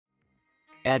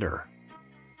Eder,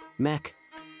 Mech,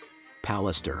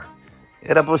 Pallister.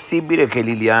 Era possibile che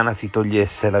Liliana si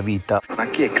togliesse la vita? Ma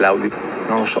chi è Claudio?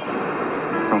 Non lo so,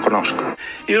 non conosco.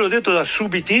 Io l'ho detto da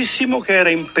subitissimo che era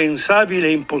impensabile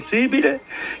e impossibile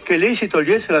che lei si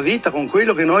togliesse la vita con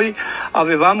quello che noi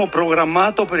avevamo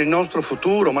programmato per il nostro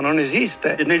futuro, ma non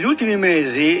esiste. Negli ultimi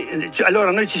mesi,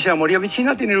 allora noi ci siamo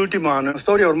riavvicinati nell'ultimo anno, è una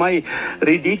storia ormai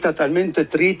ridita, talmente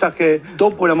trita che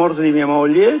dopo la morte di mia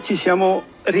moglie ci siamo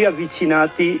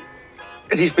riavvicinati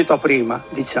rispetto a prima,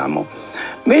 diciamo.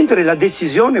 Mentre la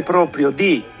decisione proprio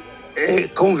di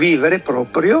convivere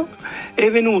proprio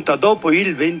è venuta dopo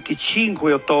il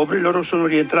 25 ottobre, loro sono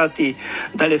rientrati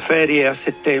dalle ferie a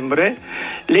settembre,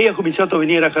 lei ha cominciato a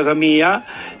venire a casa mia,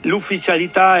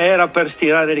 l'ufficialità era per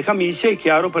stirare le camicie, è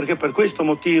chiaro, perché per questo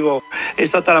motivo è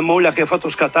stata la molla che ha fatto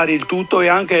scattare il tutto e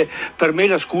anche per me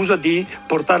la scusa di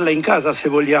portarla in casa, se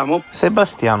vogliamo.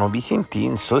 Sebastiano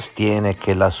Visintin sostiene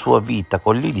che la sua vita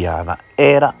con Liliana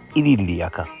era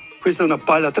idilliaca. Questa è una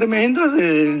palla tremenda,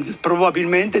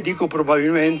 probabilmente,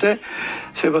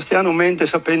 Sebastiano mente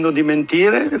sapendo di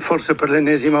mentire, forse per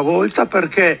l'ennesima volta,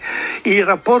 perché i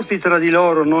rapporti tra di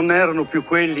loro non erano più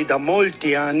quelli da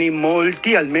molti anni,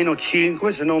 almeno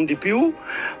 5 se non di più,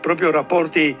 proprio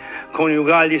rapporti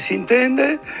coniugali si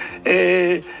intende,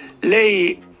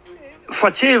 lei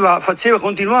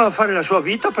continuava a fare la sua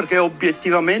vita perché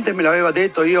obiettivamente me l'aveva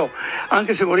detto, io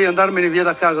anche se vorrei andarmene via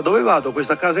da casa, dove vado?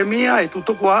 Questa casa è mia, è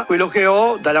tutto qua, quello che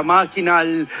ho, dalla macchina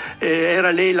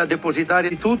era lei la depositaria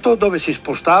di tutto, dove si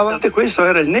spostava, e questo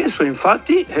era il nesso.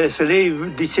 Infatti se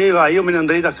lei diceva io me ne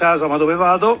andrei da casa, ma dove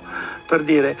vado? Per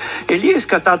dire, e lì è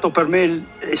scattato per me,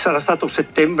 sarà stato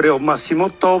settembre o massimo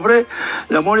ottobre,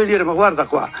 la moglie dire ma guarda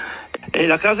qua,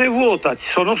 la casa è vuota, ci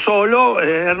sono solo,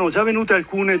 erano già venute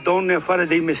alcune donne a fare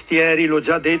dei mestieri, l'ho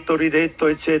già detto, ridetto,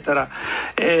 eccetera,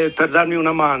 per darmi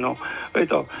una mano. Ho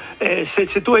detto,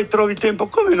 se tu trovi il tempo,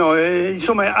 come no?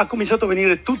 Insomma, ha cominciato a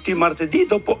venire tutti i martedì,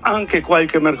 dopo anche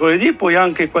qualche mercoledì, poi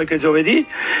anche qualche giovedì.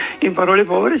 In parole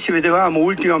povere ci vedevamo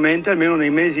ultimamente, almeno nei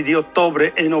mesi di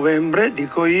ottobre e novembre,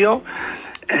 dico io,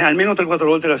 almeno 3-4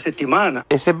 volte alla settimana.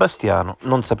 E Sebastiano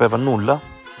non sapeva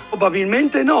nulla?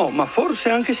 Probabilmente no, ma forse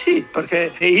anche sì,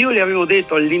 perché io le avevo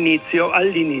detto all'inizio,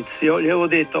 le avevo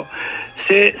detto,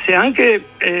 se anche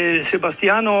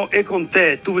Sebastiano è con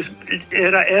te,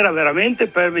 era veramente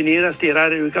per venire a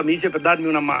stirare le camicie, per darmi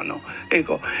una mano.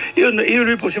 Ecco, io e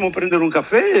lui possiamo prendere un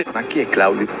caffè. Ma chi è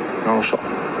Claudio? Non lo so,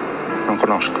 non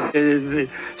conosco.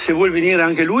 Se vuol venire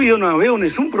anche lui, io non avevo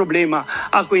nessun problema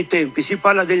a quei tempi, si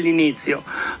parla dell'inizio.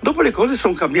 Dopo le cose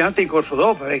sono cambiate in corso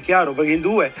d'opera, è chiaro, perché in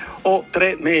 2 o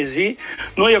 3 mesi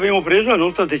noi abbiamo preso la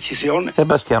nostra decisione.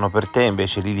 Sebastiano, per te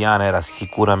invece Liliana era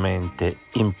sicuramente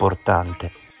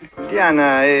importante.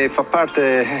 Liliana fa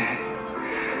parte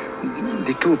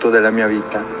di tutto della mia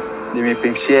vita, dei miei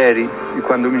pensieri, di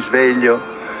quando mi sveglio,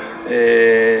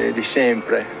 di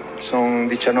sempre. Sono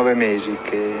 19 mesi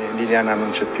che Liliana non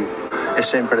c'è più, è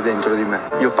sempre dentro di me.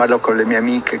 Io parlo con le mie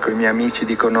amiche, con i miei amici,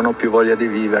 dico non ho più voglia di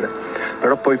vivere,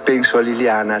 però poi penso a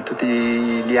Liliana, a tutti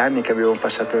gli anni che abbiamo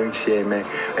passato insieme,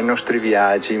 ai nostri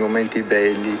viaggi, i momenti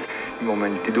belli, i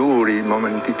momenti duri, i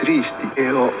momenti tristi,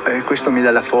 e questo mi dà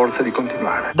la forza di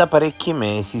continuare. Da parecchi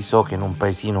mesi so che in un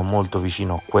paesino molto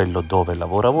vicino a quello dove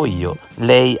lavoravo io,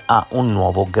 lei ha un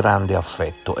nuovo grande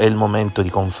affetto. È il momento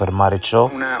di confermare ciò?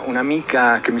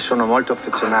 Un'amica che mi sono molto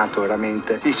affezionato,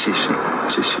 veramente. Sì,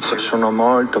 sono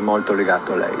molto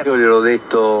legato a lei. Io gliel'ho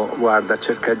detto, guarda,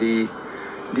 cerca di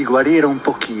guarire un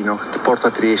pochino, ti porto a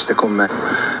Trieste con me,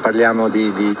 parliamo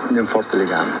di un forte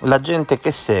legame. La gente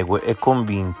che segue è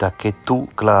convinta che tu,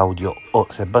 Claudio o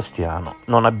Sebastiano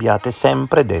non abbiate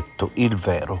sempre detto il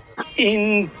vero.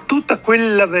 In tutta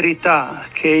quella verità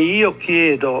che io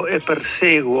chiedo e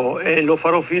perseguo e lo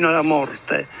farò fino alla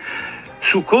morte,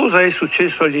 su cosa è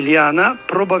successo a Liliana,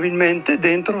 probabilmente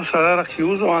dentro sarà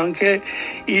racchiuso anche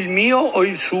il mio o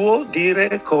il suo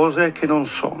dire cose che non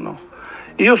sono.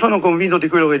 Io sono convinto di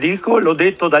quello che dico, l'ho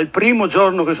detto dal primo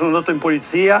giorno che sono andato in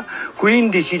polizia,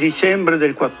 15 dicembre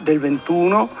del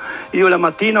 21, io la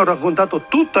mattina ho raccontato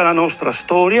tutta la nostra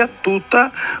storia,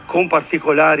 tutta, con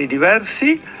particolari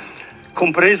diversi,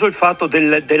 compreso il fatto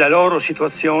della loro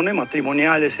situazione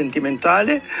matrimoniale e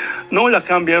sentimentale. Non la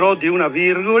cambierò di una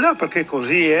virgola perché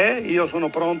così è, io sono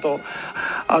pronto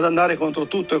ad andare contro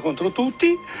tutto e contro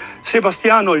tutti.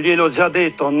 Sebastiano, gliel'ho già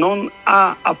detto, non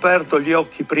ha aperto gli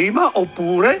occhi prima,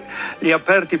 oppure li ha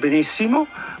aperti benissimo,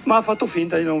 ma ha fatto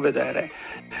finta di non vedere.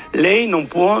 Lei non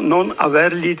può non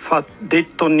avergli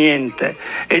detto niente,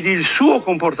 ed il suo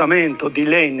comportamento di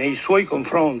lei nei suoi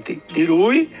confronti di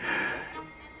lui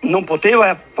non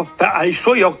poteva, ai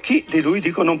suoi occhi di lui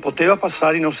dico, non poteva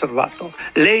passare inosservato.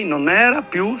 Lei non era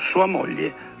più sua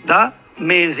moglie da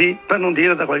mesi, per non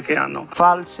dire da qualche anno.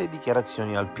 False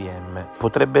dichiarazioni al PM.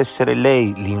 Potrebbe essere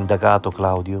lei l'indagato,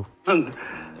 Claudio?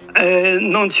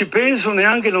 Non ci penso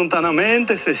neanche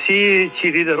lontanamente, se sì ci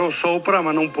riderò sopra,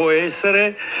 ma non può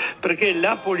essere, perché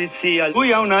la polizia,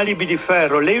 lui ha un alibi di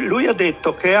ferro, lui ha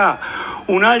detto che ha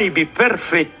un alibi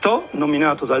perfetto,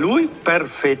 nominato da lui,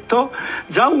 perfetto,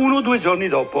 già 1 o 2 giorni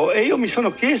dopo, e io mi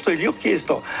sono chiesto e gli ho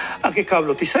chiesto, a che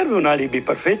cavolo ti serve un alibi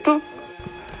perfetto?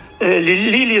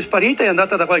 Lili è sparita, è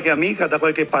andata da qualche amica, da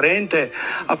qualche parente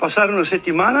a passare una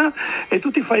settimana e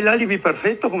tu ti fai l'alibi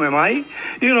perfetto, come mai?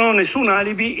 Io non ho nessun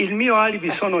alibi, il mio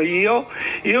alibi sono io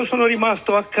sono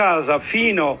rimasto a casa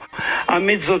fino a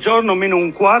mezzogiorno meno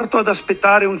un quarto ad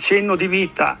aspettare un cenno di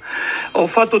vita. Ho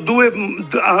fatto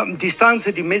a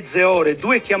distanze di mezze ore,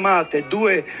 2 chiamate,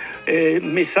 2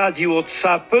 messaggi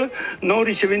WhatsApp, non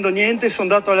ricevendo niente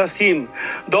sono andato alla SIM.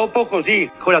 Dopo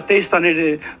così, con la testa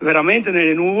veramente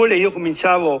nelle nuvole, io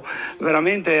cominciavo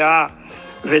veramente a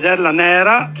vederla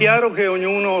nera. Chiaro che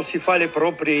ognuno si fa le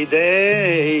proprie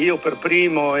idee, e io per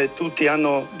primo, e tutti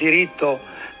hanno diritto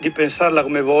di pensarla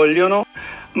come vogliono,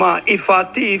 ma i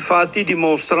fatti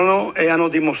dimostrano e hanno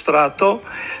dimostrato,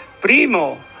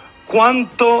 primo,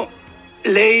 quanto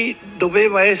lei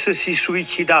doveva essersi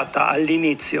suicidata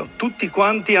all'inizio. Tutti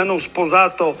quanti hanno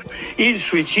sposato il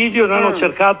suicidio, non hanno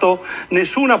cercato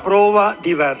nessuna prova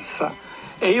diversa.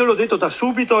 E io l'ho detto da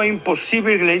subito, è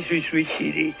impossibile che lei si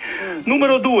suicidi.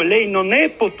 Numero 2, lei non è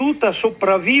potuta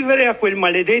sopravvivere a quel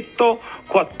maledetto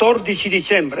 14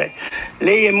 dicembre.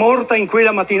 Lei è morta in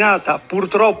quella mattinata,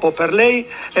 purtroppo per lei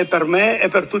e per me e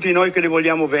per tutti noi che le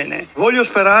vogliamo bene. Voglio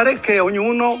sperare che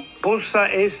ognuno possa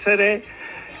essere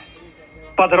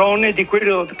padrone di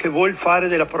quello che vuol fare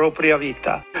della propria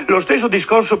vita. Lo stesso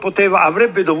discorso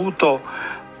avrebbe dovuto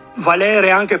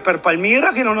valere anche per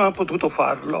Palmira, che non ha potuto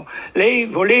farlo. Lei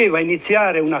voleva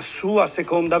iniziare una sua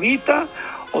seconda vita,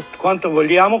 o quanto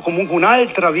vogliamo, comunque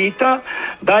un'altra vita,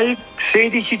 dal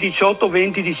 16, 18,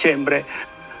 20 dicembre,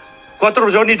 4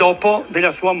 giorni dopo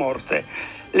della sua morte.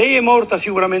 Lei è morta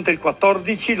sicuramente il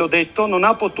 14, l'ho detto, non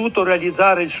ha potuto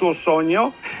realizzare il suo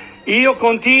sogno. Io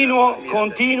continuo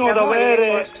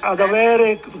ad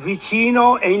avere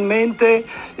vicino e in mente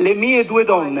le mie 2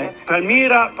 donne,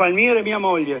 Palmira è mia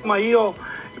moglie, ma io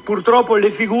purtroppo le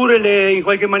figure in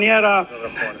qualche maniera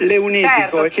le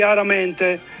unifico, certo.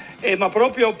 Chiaramente, ma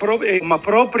proprio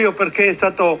perché è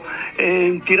stato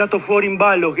tirato fuori in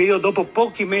ballo che io dopo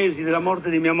pochi mesi della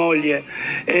morte di mia moglie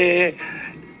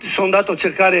sono andato a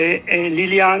cercare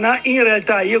Liliana. In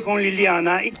realtà io con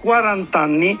Liliana in 40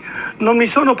 anni non mi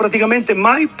sono praticamente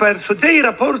mai perso. Dei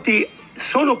rapporti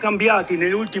sono cambiati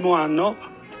nell'ultimo anno,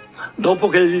 dopo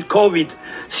che il Covid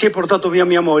si è portato via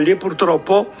mia moglie,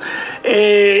 purtroppo.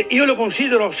 Io lo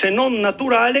considero, se non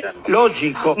naturale,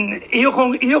 logico.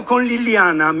 Io con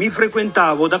Liliana mi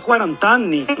frequentavo da 40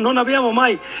 anni, non abbiamo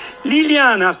mai...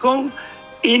 Liliana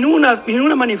in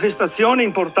una manifestazione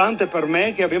importante per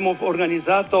me che abbiamo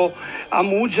organizzato a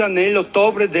Muggia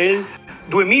nell'ottobre del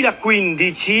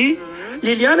 2015,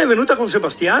 Liliana è venuta con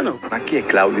Sebastiano. Ma chi è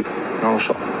Claudio? Non lo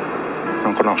so,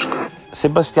 non conosco.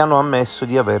 Sebastiano ha ammesso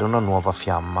di avere una nuova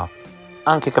fiamma.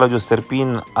 Anche Claudio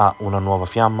Sterpin ha una nuova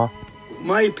fiamma?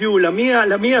 Mai più, la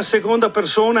mia seconda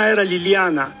persona era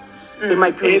Liliana.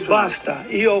 E basta,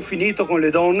 io ho finito con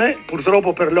le donne,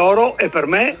 purtroppo per loro e per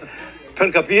me, per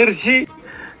capirci.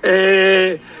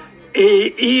 E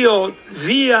io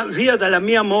via dalla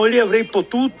mia moglie avrei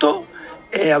potuto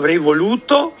e avrei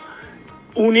voluto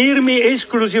unirmi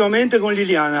esclusivamente con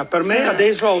Liliana. Per me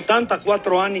adesso ho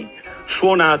 84 anni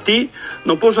suonati,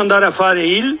 non posso andare a fare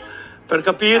per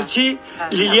capirci.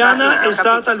 Liliana è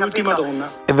stata l'ultima donna.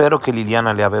 È vero che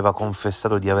Liliana le aveva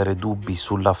confessato di avere dubbi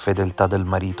sulla fedeltà del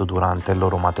marito durante il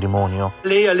loro matrimonio?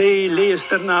 Lei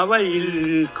esternava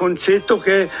il concetto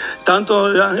che tanto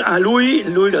a lui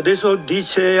adesso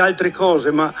dice altre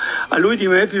cose, ma a lui di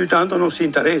me più di tanto non si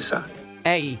interessa.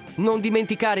 Ehi, non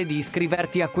dimenticare di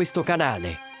iscriverti a questo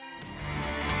canale.